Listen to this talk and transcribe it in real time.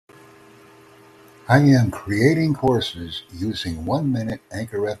I am creating courses using 1 minute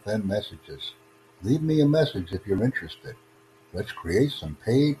Anchor FM messages. Leave me a message if you're interested. Let's create some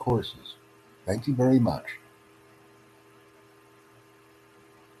paid courses. Thank you very much.